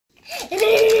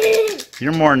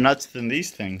You're more nuts than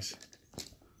these things.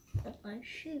 Oh,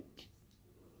 shoot.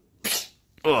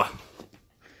 Ugh.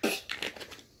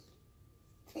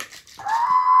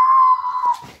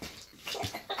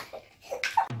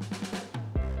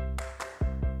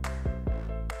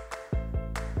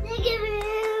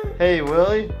 Hey,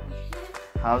 Willie.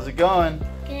 How's it going?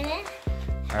 Good.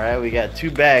 Alright, we got 2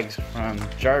 bags from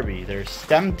Jarrby. They're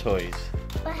STEM toys.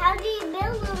 But how do you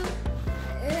build them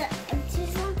to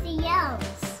something else?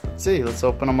 Let's see, let's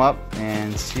open them up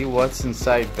and see what's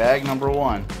inside bag number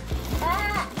 1.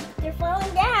 Ah, they're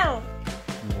falling down.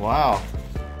 Wow.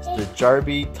 It's the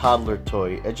Jarrby Toddler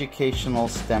toy, educational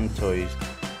STEM toys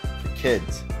for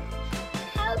kids.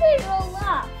 How do they roll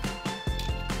off?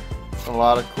 It's a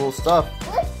lot of cool stuff.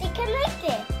 Look, they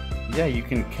connected. Yeah, you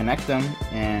can connect them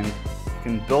and you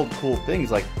can build cool things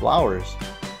like flowers.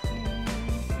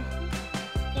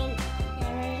 And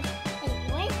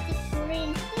where's the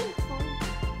green thing from?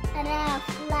 And a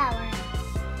flower.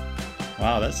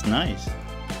 Wow, that's nice.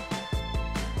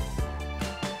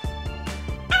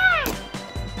 Ah!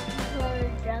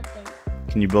 Flower's dropping.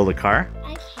 Can you build a car?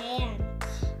 I can't.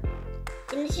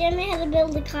 Can you show me how to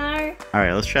build a car?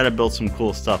 Alright, let's try to build some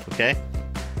cool stuff, okay?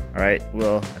 Alright,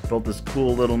 well, I built this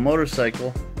cool little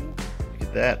motorcycle. Look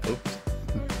at that. Oops.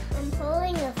 I'm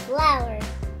pulling a flower.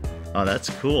 Oh, that's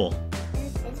cool.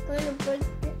 It's going to break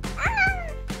the... Ah!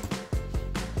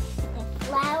 The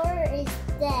flower is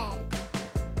dead.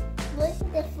 Look,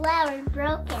 the flower is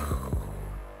broken.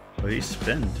 Oh, you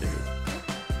spin too.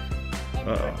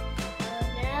 Uh-oh.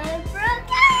 Now it's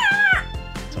broken!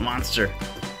 It's a monster.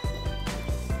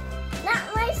 Not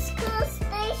my school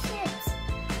spaceships.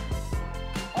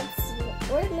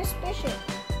 Where's my spaceship?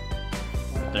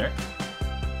 Right there.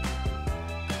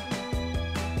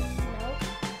 No.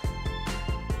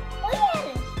 Oh yeah,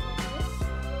 there's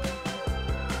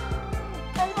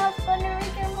I'm off on a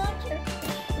regular launcher.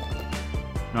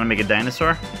 You want to make a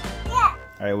dinosaur? Yeah.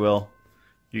 Alright, Will.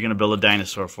 You're going to build a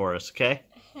dinosaur for us, okay?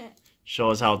 Show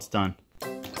us how it's done.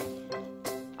 First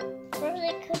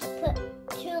I could put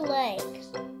 2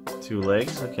 legs. 2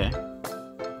 legs, okay.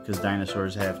 Because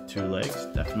dinosaurs have 2 legs,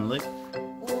 definitely. 2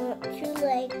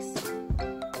 legs.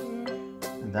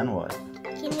 And then what?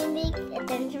 Can you make a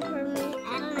dinosaur for me?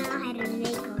 I don't know how to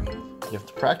make one. You have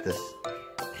to practice.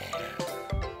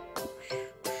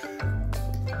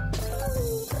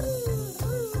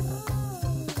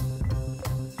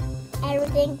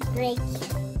 Everything breaks.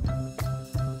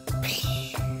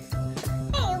 Hey,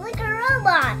 look a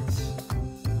robot.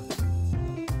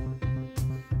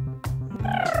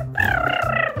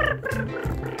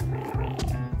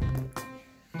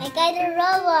 I got a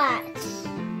robot.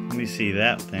 Let me see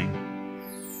that thing.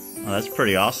 Oh, that's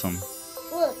pretty awesome.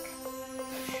 Look.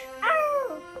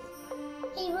 Ow!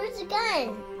 Hey, where's the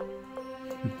gun?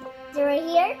 Is it right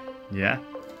here? Yeah?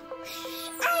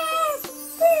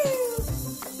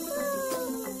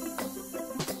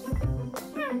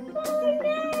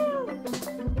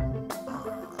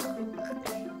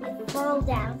 Fall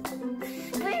down.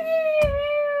 It's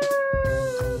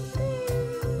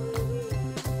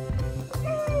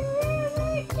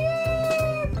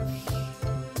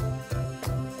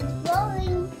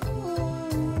rolling.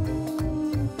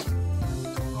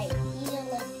 I eat it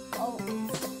like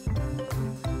oats.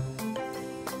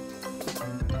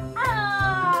 Oh!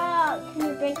 Can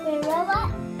you break my robot?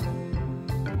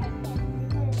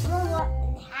 Robot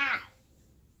in half.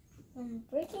 I'm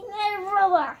breaking my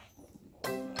robot.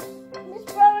 This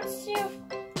robot's too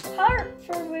hard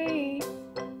for me.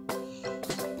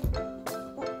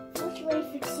 Which way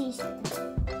fix these? I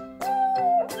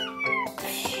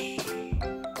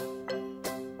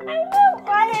don't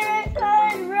want it. It's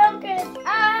broken.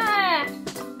 Ah!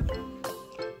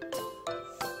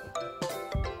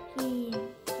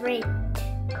 Break.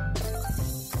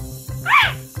 Ah!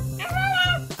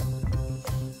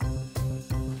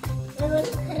 Let's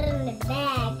put it in the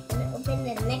bag and open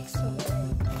the next one.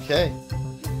 Okay.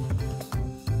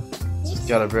 It's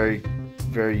got a very,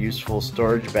 very useful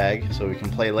storage bag so we can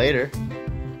play later.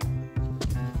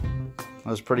 That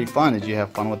was pretty fun. Did you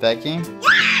have fun with that game?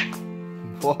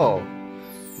 Whoa.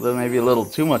 Maybe a little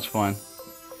too much fun.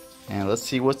 And let's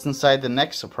see what's inside the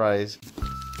next surprise.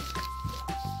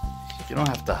 You don't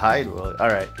have to hide, Willie.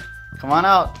 Alright. Come on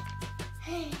out.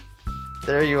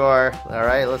 There you are.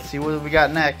 Alright, let's see what we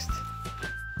got next.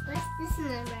 What's this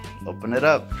number? Open it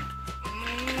up.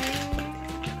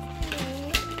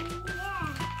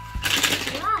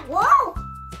 Whoa!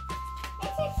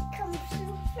 It just comes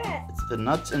so fast. It's the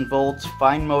Nuts and Bolts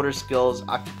Fine Motor Skills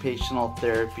Occupational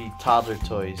Therapy Toddler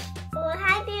Toys. Well,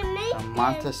 how do you make A them?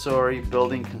 Montessori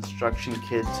Building Construction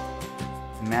Kids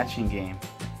matching game.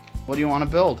 What do you want to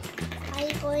build? I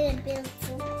I'm going to build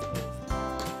something.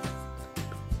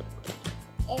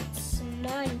 It's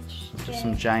munch. There's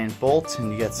some giant bolts,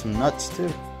 and you got some nuts too.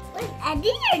 Look,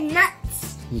 these are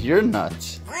nuts. You're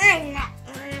nuts. I'm not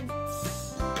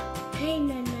nuts. I'm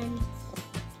not nuts.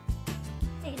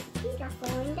 My feet are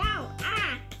falling down.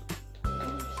 Ah.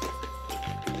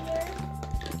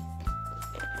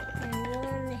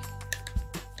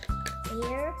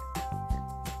 Here.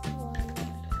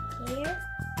 One here.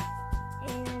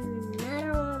 And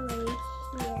another one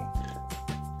right here.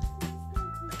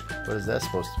 What is that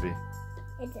supposed to be?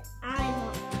 It's an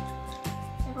eyeball.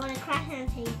 I'm going to crash and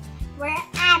say, where are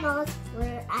eyeballs?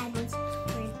 Where are eyeballs?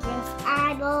 Where are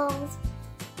eyeballs?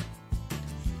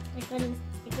 They're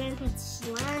going to put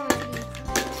slime on me.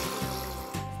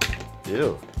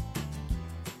 Ew.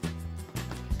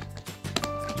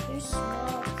 They're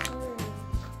small too.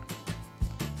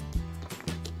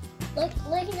 Look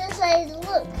at this side.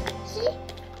 Look. See?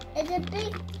 It's a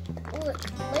big. Look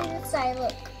at this side.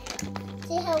 Look.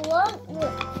 See how long?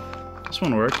 Look. This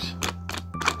one works.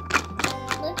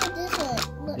 Look at this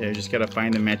one. Look. Yeah, you just gotta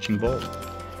find the matching bolt.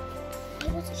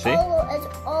 It's See? It's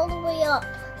all the way up.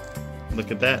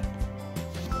 Look at that.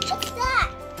 What's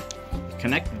that?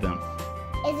 Connected them.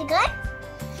 Is it good?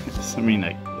 I mean,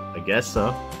 I guess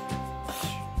so.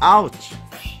 Ouch!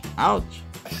 Ouch!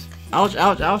 Ouch!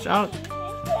 Ouch! Ouch! Ouch!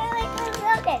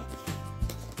 Okay.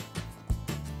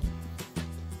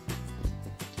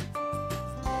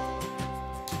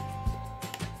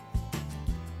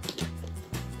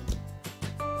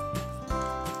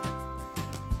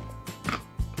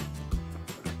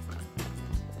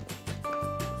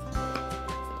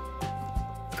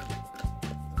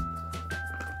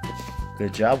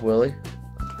 Good job, Willie.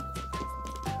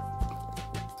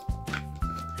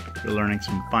 You're learning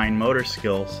some fine motor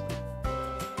skills.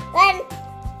 Then,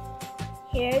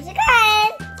 here's a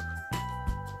gun.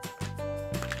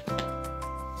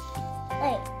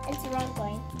 Wait, it's the wrong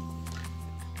coin.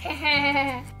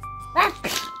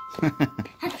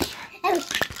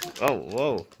 Oh,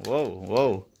 whoa, whoa,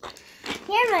 whoa.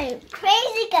 Here's my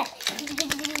crazy gun.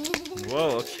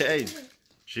 Whoa, okay.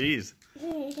 Jeez.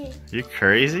 You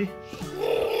crazy?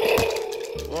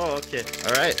 Whoa, okay.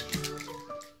 Alright.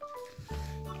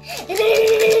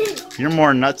 You're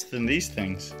more nuts than these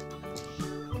things.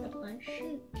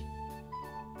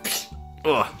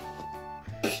 Ugh.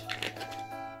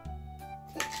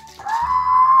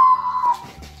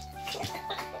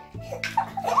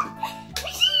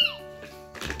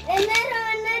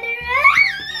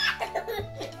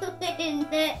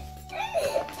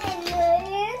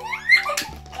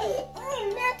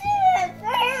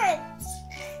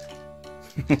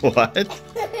 What?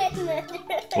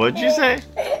 What'd you say?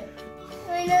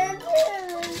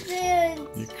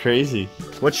 You're crazy.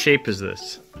 What shape is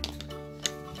this?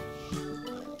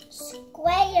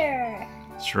 Square.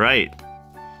 That's right.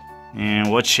 And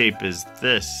what shape is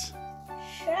this?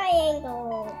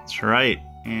 Triangle. That's right.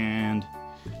 And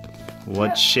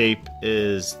what shape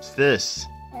is this?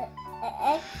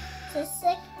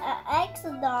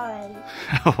 Hexagon.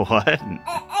 What?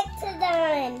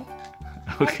 Hexagon.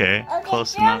 Okay,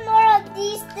 close there enough. are more of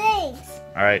these things.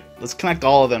 Alright, let's connect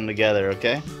all of them together,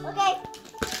 okay? Okay.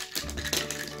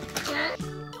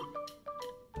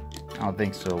 I don't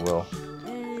think so, Will.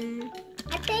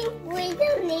 I think we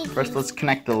don't need First, let's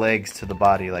connect the legs to the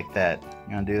body like that.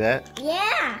 You wanna do that?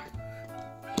 Yeah.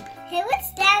 Hey,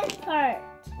 what's that part?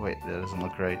 Wait, that doesn't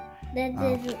look right. That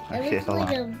Oh, doesn't. okay, It looks hold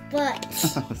like on. a butt.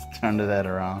 Let's turn that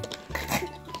around.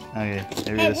 Okay,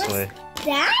 maybe Hey, this what's way.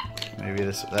 that? Maybe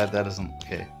this, that doesn't,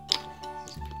 okay.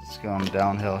 It's going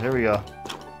downhill. Here we go.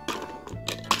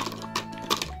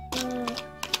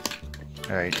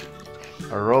 Alright.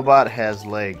 A robot has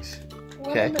legs.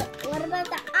 Okay. What about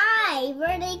the eye?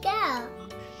 Where'd they go?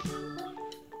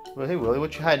 Well, hey, Willie,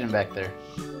 what you hiding back there?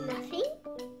 Nothing.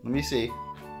 Let me see.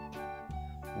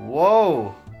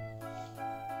 Whoa!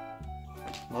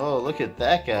 Whoa, look at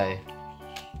that guy.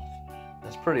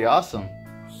 That's pretty awesome.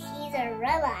 He's a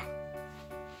robot.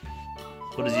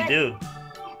 What does he do?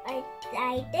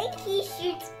 I think he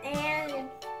shoots and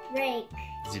breaks.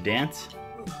 Does he dance?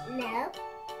 No.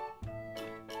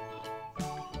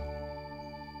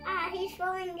 Ah, he's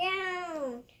falling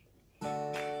down.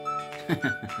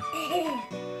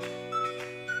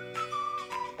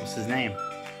 What's his name?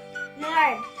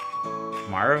 Marv.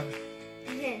 Marv?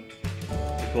 Mhm.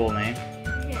 Cool name.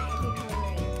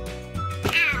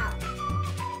 Ow.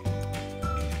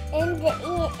 And you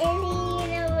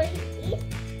know what he eats?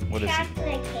 What is he?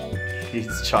 Chocolate cake. He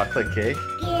eats chocolate cake?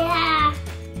 Yeah.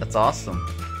 That's awesome.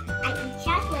 I eat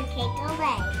chocolate cake all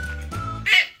day.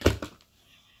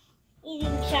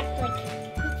 Eating chocolate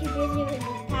cake. He's too busy with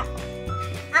his pop.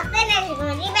 I'll finish,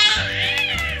 Willy.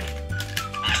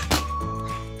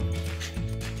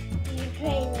 You're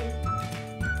crazy.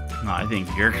 No, I think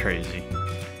you're crazy.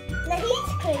 No, he's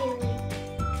crazy.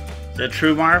 Is that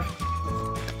true, Marv?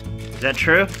 Is that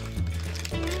true?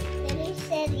 Then he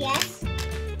said yes.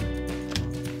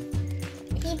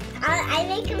 I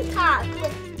make him talk.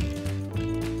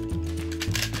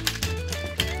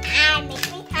 Make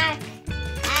me talk.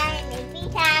 Make me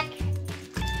talk.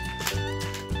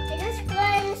 I just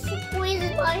going to squeeze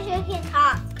his body so he can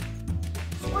talk.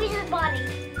 Squeeze his body.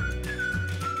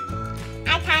 I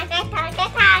talk.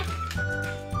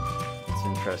 It's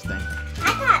interesting. I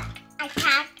talk.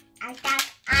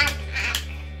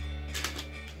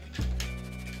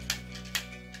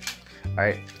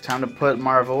 Alright, time to put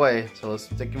Marv away. So let's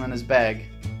stick him in his bag.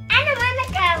 I don't want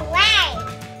to go away.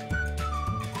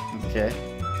 Okay.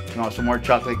 You want some more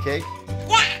chocolate cake?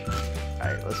 Yeah.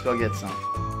 Alright, let's go get some.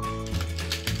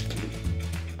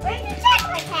 Where's the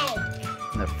chocolate cake?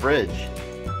 In the fridge.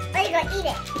 Are you going to eat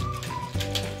it?